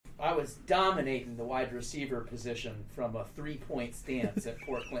I was dominating the wide receiver position from a 3-point stance at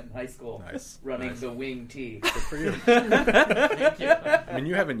Fort Clinton High School, running the wing T. Good for you. Thank you. I mean,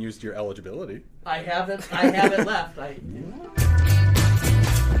 you haven't used your eligibility. I haven't left.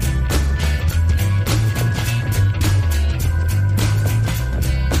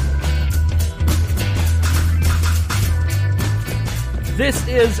 This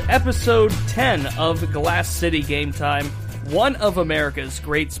is episode 10 of Glass City Game Time, one of America's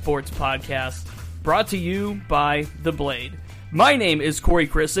great sports podcasts, brought to you by The Blade. My name is Corey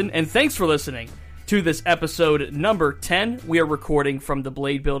Christen, and thanks for listening to this episode number 10. We are recording from The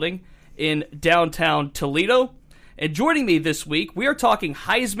Blade Building in downtown Toledo. And joining me this week, we are talking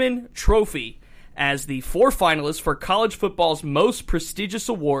Heisman Trophy, as the 4 finalists for college football's most prestigious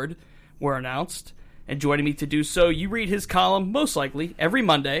award were announced. And joining me to do so, you read his column, most likely, every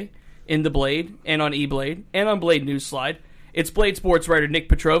Monday in The Blade and on eBlade and on Blade News Slide. It's Blade sports writer Nick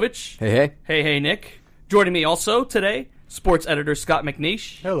Petrovich. Hey. Hey, Nick. Joining me also today, sports editor Scott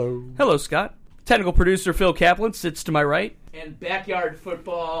McNeish. Hello. Hello, Scott. Technical producer Phil Kaplan sits to my right. And backyard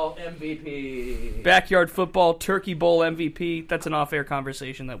football MVP. Backyard football Turkey Bowl MVP. That's an off-air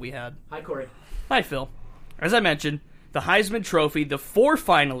conversation that we had. Hi, Corey. Hi, Phil. As I mentioned, the Heisman Trophy, the 4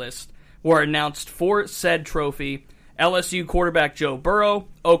 finalists were announced for said trophy. LSU quarterback Joe Burrow,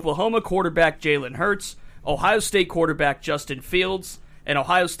 Oklahoma quarterback Jalen Hurts, Ohio State quarterback Justin Fields, and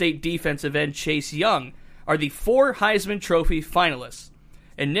Ohio State defensive end Chase Young are the 4 Heisman Trophy finalists.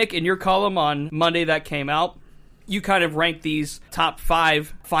 And Nick, in your column on Monday that came out, you kind of ranked these top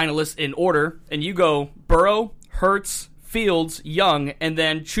 5 finalists in order, and you go Burrow, Hurts, Fields, Young, and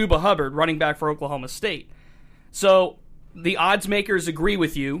then Chuba Hubbard, running back for Oklahoma State. So the odds makers agree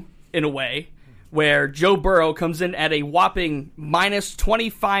with you in a way, where Joe Burrow comes in at a whopping minus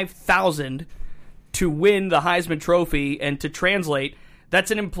 25,000 to win the Heisman Trophy, and to translate,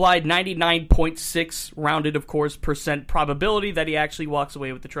 that's an implied 99.6 rounded, of course, % probability that he actually walks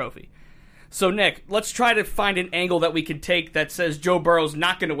away with the trophy. So, Nick, let's try to find an angle that we can take that says Joe Burrow's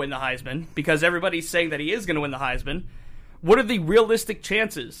not going to win the Heisman, because everybody's saying that he is going to win the Heisman. What are the realistic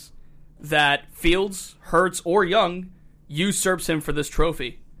chances that Fields, Hurts, or Young usurps him for this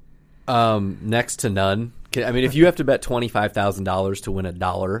trophy? Next to none. I mean, if you have to bet $25,000 to win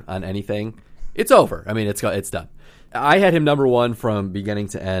 $1 on anything, it's over. I mean, it's done. I had him number 1 from beginning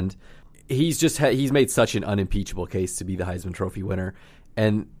to end. He's made such an unimpeachable case to be the Heisman Trophy winner,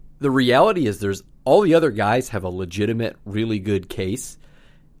 and the reality is, all the other guys have a legitimate, really good case.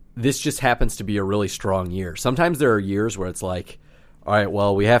 This just happens to be a really strong year. Sometimes there are years where it's like, all right,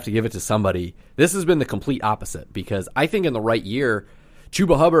 well, we have to give it to somebody. This has been the complete opposite, because I think in the right year,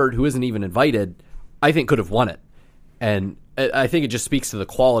 Chuba Hubbard, who isn't even invited, I think could have won it. And I think it just speaks to the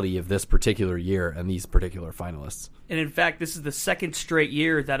quality of this particular year and these particular finalists. And in fact, this is the second straight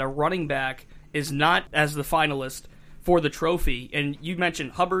year that a running back is not as the finalist for the trophy. And you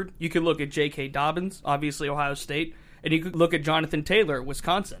mentioned Hubbard. You could look at J.K. Dobbins, obviously Ohio State, and you could look at Jonathan Taylor,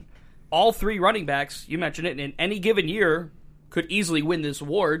 Wisconsin. All 3 running backs, you mentioned it, in any given year could easily win this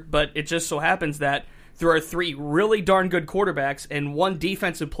award, but it just so happens that there are 3 really darn good quarterbacks and 1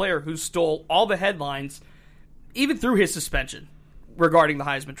 defensive player who stole all the headlines, even through his suspension, regarding the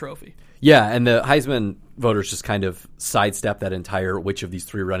Heisman Trophy. Yeah, and the Heisman voters just kind of sidestep that entire which of these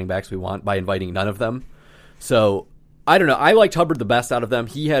 3 running backs we want by inviting none of them. So, I don't know. I liked Hubbard the best out of them.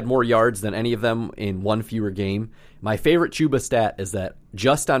 He had more yards than any of them in 1 fewer game. My favorite Chuba stat is that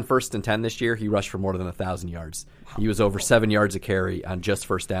just on 1st and 10 this year, he rushed for more than 1,000 yards. He was over 7 yards a carry on just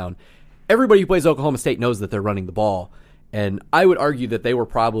first down. Everybody who plays Oklahoma State knows that they're running the ball, and I would argue that they were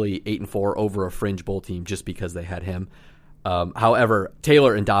probably 8-4 over a fringe bowl team just because they had him. However,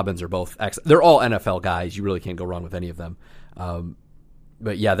 Taylor and Dobbins are both they're all NFL guys. You really can't go wrong with any of them.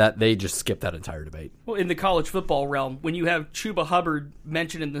 But yeah, they just skipped that entire debate. Well, in the college football realm, when you have Chuba Hubbard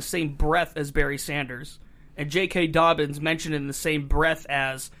mentioned in the same breath as Barry Sanders, and J.K. Dobbins mentioned in the same breath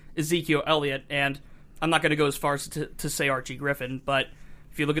as Ezekiel Elliott, and I'm not going to go as far as to say Archie Griffin, but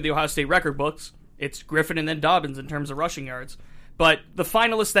if you look at the Ohio State record books, it's Griffin and then Dobbins in terms of rushing yards. But the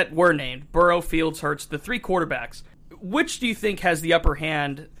finalists that were named, Burrow, Fields, Hurts, the 3 quarterbacks, which do you think has the upper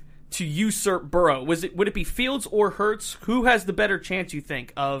hand to usurp Burrow? Would it be Fields or Hurts? Who has the better chance, you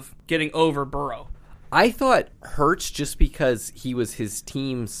think, of getting over Burrow? I thought Hurts, just because he was his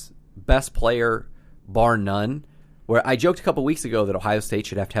team's best player, bar none. Where I joked a couple weeks ago that Ohio State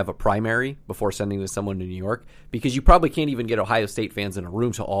should have to have a primary before sending someone to New York, because you probably can't even get Ohio State fans in a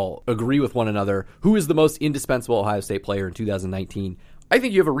room to all agree with one another who is the most indispensable Ohio State player in 2019. I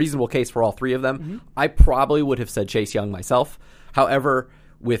think you have a reasonable case for all 3 of them. Mm-hmm. I probably would have said Chase Young myself. However,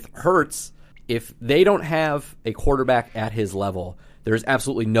 with Hurts, if they don't have a quarterback at his level, there's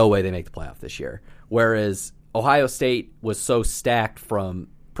absolutely no way they make the playoff this year. Whereas Ohio State was so stacked from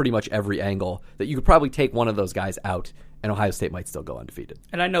pretty much every angle that you could probably take one of those guys out and Ohio State might still go undefeated.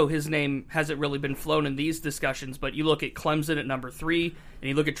 And I know his name hasn't really been flown in these discussions, but you look at Clemson at number 3, and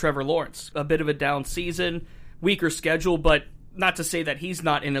you look at Trevor Lawrence. A bit of a down season, weaker schedule, but not to say that he's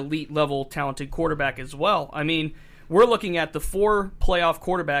not an elite-level talented quarterback as well. I mean, we're looking at the 4 playoff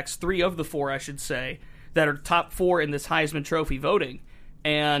quarterbacks, 3 of the 4, I should say, that are top 4 in this Heisman Trophy voting.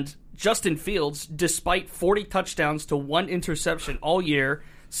 And Justin Fields, despite 40 touchdowns to 1 interception all year,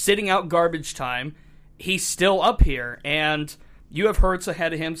 sitting out garbage time, he's still up here, and you have Hurts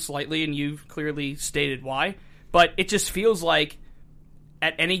ahead of him slightly, and you've clearly stated why. But it just feels like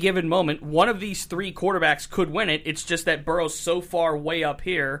at any given moment, one of these 3 quarterbacks could win it. It's just that Burrow's so far way up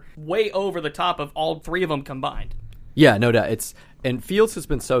here, way over the top of all 3 of them combined. Yeah, no doubt. And Fields has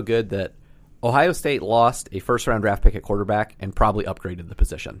been so good that Ohio State lost a first-round draft pick at quarterback and probably upgraded the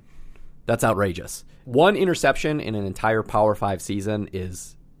position. That's outrageous. 1 interception in an entire Power 5 season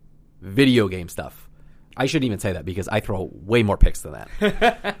is video game stuff. I shouldn't even say that because I throw way more picks than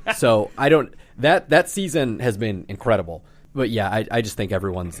that. So I don't. That season has been incredible. But yeah, I just think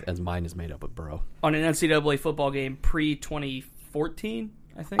everyone's mind is made up with Burrow. On an NCAA football game pre-2014,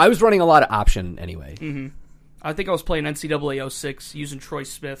 I think. I was running a lot of option anyway. Mm-hmm. I think I was playing NCAA 06, using Troy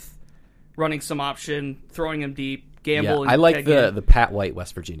Smith, running some option, throwing him deep, gamble. Yeah, I like the Pat White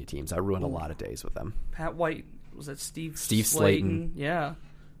West Virginia teams. I ruined a lot of days with them. Pat White, was that Steve Slayton? Yeah.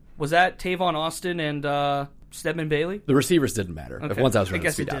 Was that Tavon Austin and Stedman Bailey? The receivers didn't matter. Okay. Once I was running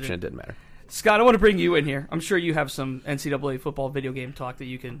speed option, it didn't matter. Scott, I want to bring you in here. I'm sure you have some NCAA football video game talk that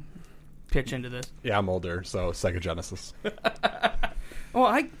you can pitch into this. Yeah, I'm older, so Sega Genesis. Well,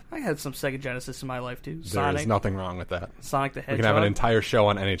 I had some Sega Genesis in my life, too. There's nothing wrong with that. Sonic the Hedgehog. We can have an entire show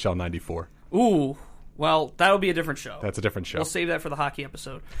on NHL 94. Ooh. Well, that'll be a different show. That's a different show. We'll save that for the hockey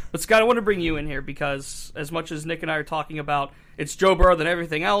episode. But, Scott, I want to bring you in here because as much as Nick and I are talking about it's Joe Burrow than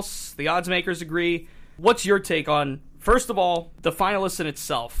everything else, the odds makers agree. What's your take on, first of all, the finalists in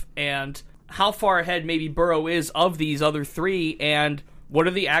itself and how far ahead maybe Burrow is of these other 3, and what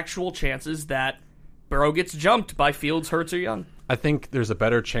are the actual chances that Burrow gets jumped by Fields, Hurts, or Young? I think there's a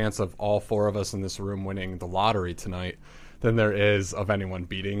better chance of all 4 of us in this room winning the lottery tonight than there is of anyone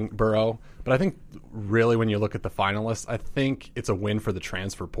beating Burrow. But I think really when you look at the finalists, I think it's a win for the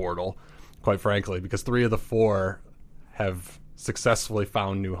transfer portal, quite frankly, because 3 of the 4 have successfully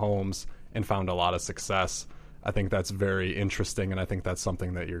found new homes and found a lot of success. I think that's very interesting, and I think that's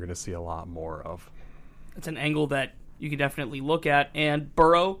something that you're going to see a lot more of. It's an angle that you can definitely look at, and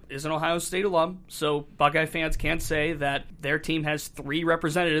Burrow is an Ohio State alum, so Buckeye fans can't say that their team has 3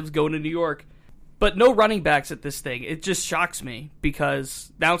 representatives going to New York. But no running backs at this thing. It just shocks me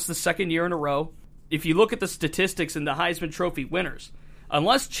because now it's the 2nd year in a row. If you look at the statistics in the Heisman Trophy winners,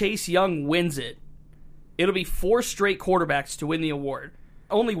 unless Chase Young wins it, it'll be 4 straight quarterbacks to win the award.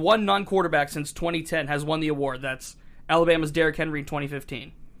 Only 1 non-quarterback since 2010 has won the award. That's Alabama's Derrick Henry in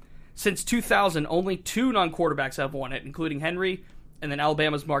 2015. Since 2000, only 2 non-quarterbacks have won it, including Henry and then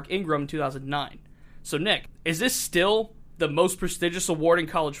Alabama's Mark Ingram in 2009. So, Nick, is this still the most prestigious award in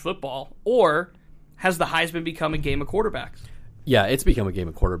college football, or has the Heisman become a game of quarterbacks? Yeah, it's become a game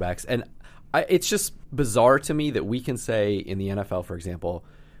of quarterbacks. And it's just bizarre to me that we can say in the NFL, for example,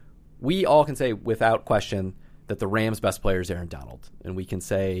 we all can say without question that the Rams' best player is Aaron Donald. And we can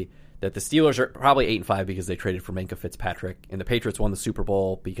say that the Steelers are probably 8-5 because they traded for Minkah Fitzpatrick. And the Patriots won the Super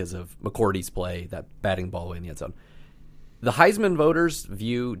Bowl because of McCourty's play, that batting the ball away in the end zone. The Heisman voters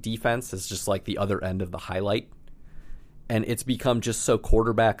view defense as just like the other end of the highlight. And it's become just so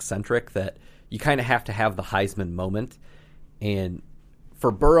quarterback-centric that you kind of have to have the Heisman moment. And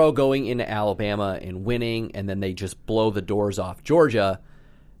for Burrow going into Alabama and winning, and then they just blow the doors off Georgia,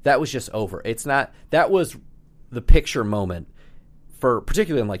 that was just over. It's not – that was the picture moment for –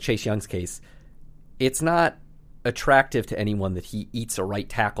 particularly in like Chase Young's case. It's not attractive to anyone that he eats a right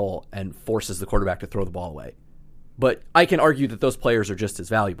tackle and forces the quarterback to throw the ball away. But I can argue that those players are just as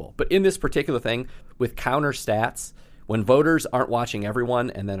valuable. But in this particular thing, with counter stats, when voters aren't watching everyone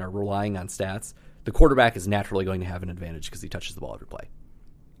and then are relying on stats, the quarterback is naturally going to have an advantage because he touches the ball every play.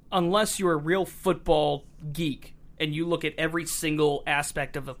 Unless you're a real football geek and you look at every single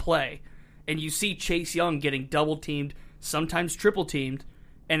aspect of a play and you see Chase Young getting double-teamed, sometimes triple-teamed,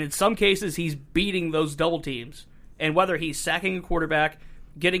 and in some cases he's beating those double teams. And whether he's sacking a quarterback,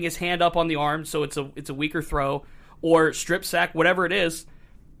 getting his hand up on the arm so it's a weaker throw, or strip sack, whatever it is,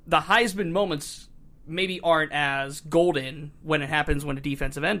 the Heisman moments maybe aren't as golden when it happens when a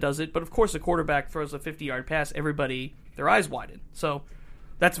defensive end does it, but of course a quarterback throws a 50-yard pass, everybody, their eyes widen. So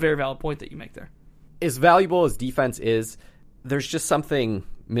that's a very valid point that you make there. As valuable as defense is, there's just something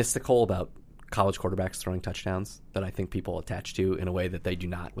mystical about college quarterbacks throwing touchdowns that I think people attach to in a way that they do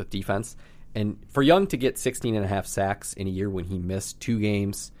not with defense. And for Young to get 16.5 sacks in a year when he missed 2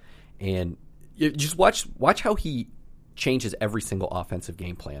 games, and you just watch how he changes every single offensive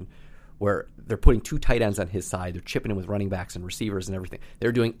game plan, where they're putting 2 tight ends on his side, they're chipping in with running backs and receivers and everything.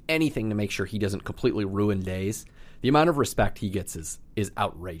 They're doing anything to make sure he doesn't completely ruin days. The amount of respect he gets is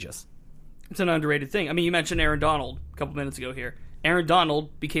outrageous. It's an underrated thing. I mean, you mentioned Aaron Donald a couple minutes ago here. Aaron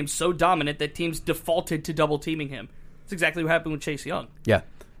Donald became so dominant that teams defaulted to double teaming him. That's exactly what happened with Chase Young. Yeah.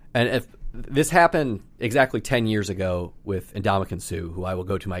 And if this happened exactly 10 years ago with Ndamukong Suh, who I will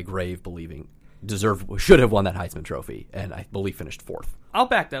go to my grave believing should have won that Heisman Trophy, and I believe finished 4th. I'll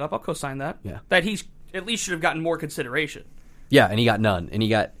back that up. I'll co-sign that. Yeah. That he at least should have gotten more consideration. Yeah, and he got none.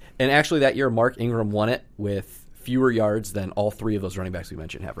 And actually that year, Mark Ingram won it with fewer yards than all 3 of those running backs we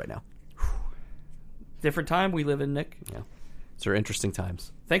mentioned have right now. Different time we live in, Nick. Yeah. These are interesting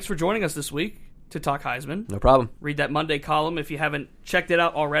times. Thanks for joining us this week to talk Heisman. No problem. Read that Monday column if you haven't checked it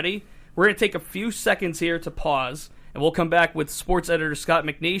out already. We're going to take a few seconds here to pause, and we'll come back with sports editor Scott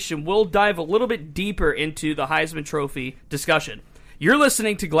McNeish, and we'll dive a little bit deeper into the Heisman Trophy discussion. You're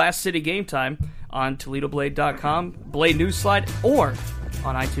listening to Glass City Game Time on ToledoBlade.com, Blade News Slide, or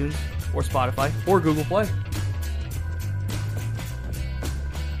on iTunes, or Spotify, or Google Play.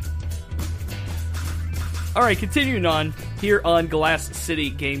 All right, continuing on here on Glass City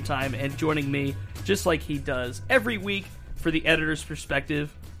Game Time, and joining me, just like he does every week for the editor's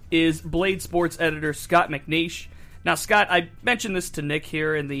perspective, is Blade Sports editor Scott McNeish. Now, Scott, I mentioned this to Nick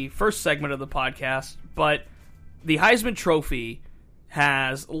here in the first segment of the podcast, but the Heisman Trophy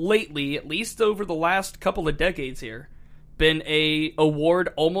has lately, at least over the last couple of decades here, been a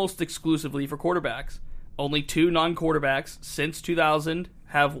award almost exclusively for quarterbacks. Only 2 non-quarterbacks since 2000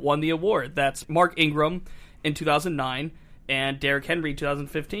 have won the award. That's Mark Ingram in 2009 and Derrick Henry in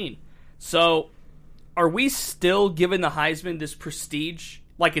 2015. So, are we still giving the Heisman this prestige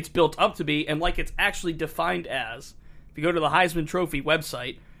like it's built up to be and like it's actually defined as? If you go to the Heisman Trophy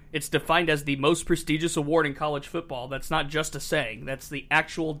website, it's defined as the most prestigious award in college football. That's not just a saying. That's the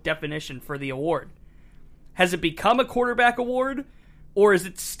actual definition for the award. Has it become a quarterback award, or is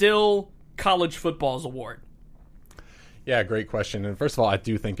it still college football's award? Yeah, great question. And first of all, I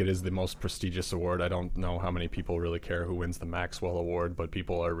do think it is the most prestigious award. I don't know how many people really care who wins the Maxwell Award, but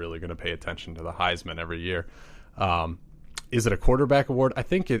people are really going to pay attention to the Heisman every year. Is it a quarterback award? I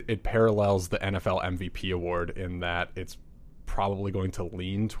think it parallels the NFL MVP award in that it's probably going to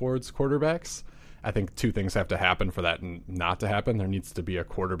lean towards quarterbacks. I think 2 things have to happen for that not to happen. There needs to be a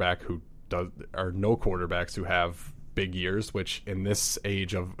quarterback or no quarterbacks who have big years, which in this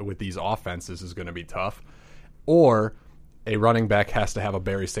age with these offenses is going to be tough. Or a running back has to have a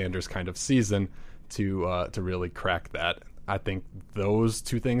Barry Sanders kind of season to really crack that. I think those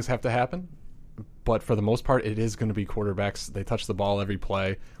 2 things have to happen. But for the most part, it is going to be quarterbacks. They touch the ball every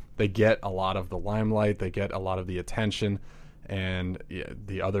play. They get a lot of the limelight. They get a lot of the attention. And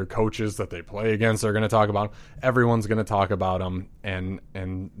the other coaches that they play against are going to talk about them. Everyone's going to talk about them and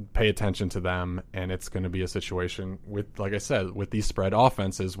pay attention to them. And it's going to be a situation with, like I said, with these spread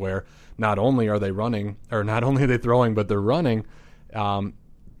offenses where not only are they running, or not only are they throwing, but they're running.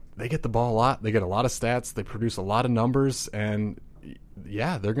 They get the ball a lot. They get a lot of stats. They produce a lot of numbers. And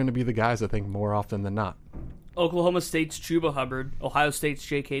yeah, they're going to be the guys, I think, more often than not. Oklahoma State's Chuba Hubbard, Ohio State's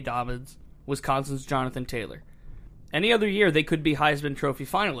J.K. Dobbins, Wisconsin's Jonathan Taylor. Any other year, they could be Heisman Trophy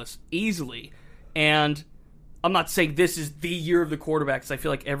finalists easily. And I'm not saying this is the year of the quarterback, because I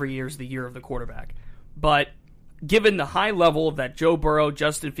feel like every year is the year of the quarterback. But given the high level that Joe Burrow,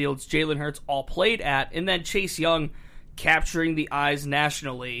 Justin Fields, Jalen Hurts all played at, and then Chase Young capturing the eyes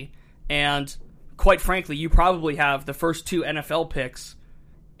nationally, and quite frankly, you probably have the first 2 NFL picks,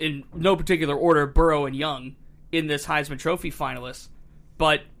 in no particular order, Burrow and Young, in this Heisman Trophy finalists.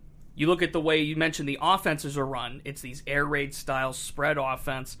 But you look at the way you mentioned the offenses are run. It's these air raid style spread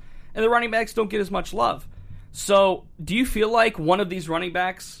offense, and the running backs don't get as much love. So do you feel like one of these running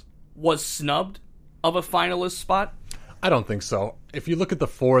backs was snubbed of a finalist spot? I don't think so. If you look at the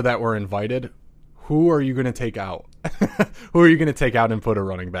 4 that were invited, who are you going to take out? Who are you going to take out and put a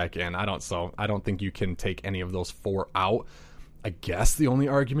running back in? I don't think you can take any of those 4 out. I guess the only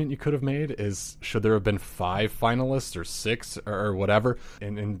argument you could have made is, should there have been 5 finalists or 6 or whatever?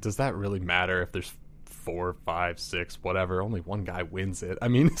 And does that really matter if there's 4, 5, 6, whatever? Only one guy wins it.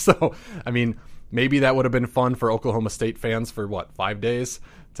 Maybe that would have been fun for Oklahoma State fans for 5 days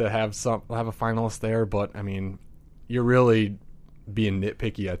to have a finalist there. But you're really being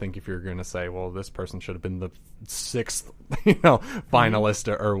nitpicky, I think if you're going to say, well, this person should have been the 6th,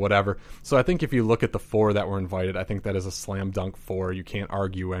 finalist or whatever. So I think if you look at the 4 that were invited, I think that is a slam dunk 4. You can't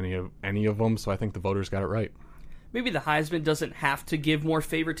argue any of them. So I think the voters got it right. Maybe the Heisman doesn't have to give more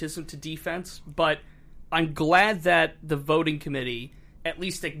favoritism to defense, but I'm glad that the voting committee at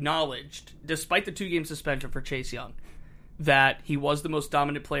least acknowledged, despite the 2-game suspension for Chase Young, that he was the most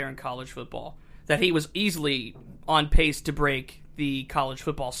dominant player in college football, that he was easily on pace to break the college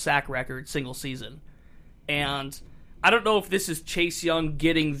football sack record single season. And I don't know if this is Chase Young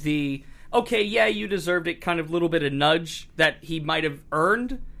getting the, okay, yeah, you deserved it kind of little bit of nudge that he might have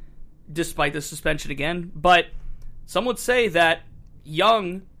earned despite the suspension again, but some would say that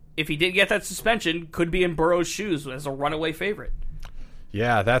Young, if he didn't get that suspension, could be in Burrow's shoes as a runaway favorite.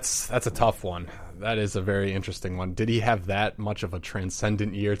 Yeah, that's a tough one. That is a very interesting one. Did he have that much of a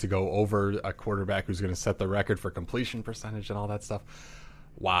transcendent year to go over a quarterback who's going to set the record for completion percentage and all that stuff?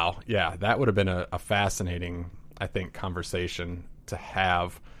 Wow. Yeah, that would have been a fascinating, I think, conversation to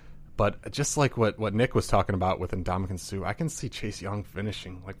have. But just like what Nick was talking about with Ndamukong Suh, I can see Chase Young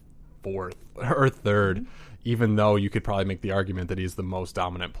finishing like 4th or 3rd, even though you could probably make the argument that he's the most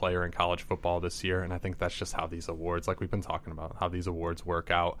dominant player in college football this year. And I think that's just how these awards, like we've been talking about, how these awards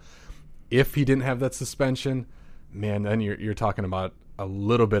work out. If he didn't have that suspension, man, then you're talking about a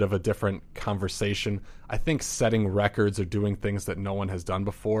little bit of a different conversation. I think setting records or doing things that no one has done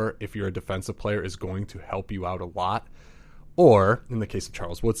before, if you're a defensive player, is going to help you out a lot. Or, in the case of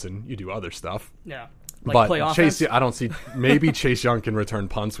Charles Woodson, you do other stuff. Yeah. Like but Chase, I don't see. Maybe Chase Young can return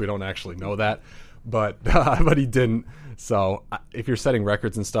punts. We don't actually know that, but he didn't. So if you're setting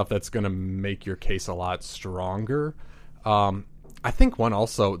records and stuff, that's going to make your case a lot stronger. I think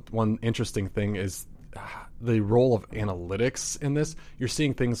one interesting thing is the role of analytics in this. You're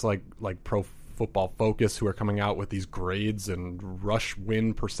seeing things like Pro Football Focus, who are coming out with these grades and rush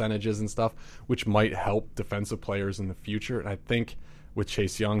win percentages and stuff, which might help defensive players in the future. And I think with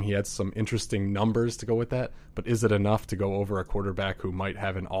Chase Young, he had some interesting numbers to go with that. But is it enough to go over a quarterback who might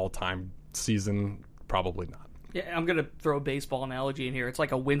have an all-time season? Probably not. Yeah, I'm going to throw a baseball analogy in here. It's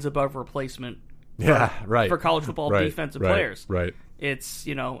like a wins above replacement for college football defensive players. Right. It's,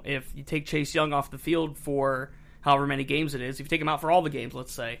 if you take Chase Young off the field for however many games it is, if you take him out for all the games,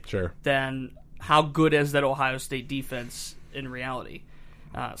 let's say, sure, then how good is that Ohio State defense in reality?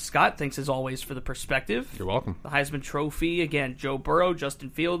 Scott, thanks as always for the perspective. You're welcome. The Heisman Trophy, again, Joe Burrow, Justin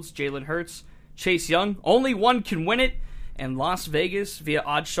Fields, Jalen Hurts, Chase Young. Only one can win it. And Las Vegas, via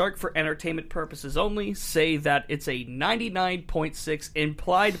OddsShark for entertainment purposes only, say that it's a 99.6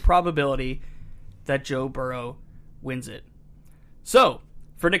 implied probability that Joe Burrow wins it. So,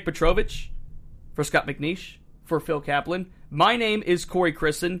 for Nick Petrovich, for Scott McNeish, for Phil Kaplan, my name is Corey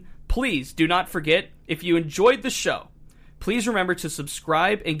Christen. Please do not forget, if you enjoyed the show, please remember to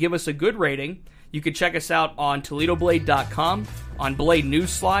subscribe and give us a good rating. You can check us out on ToledoBlade.com, on Blade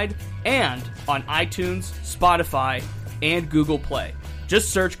Newsslide, and on iTunes, Spotify, and Google Play. Just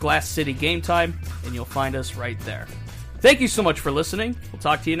search Glass City Game Time, and you'll find us right there. Thank you so much for listening. We'll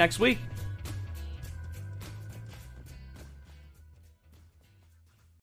talk to you next week.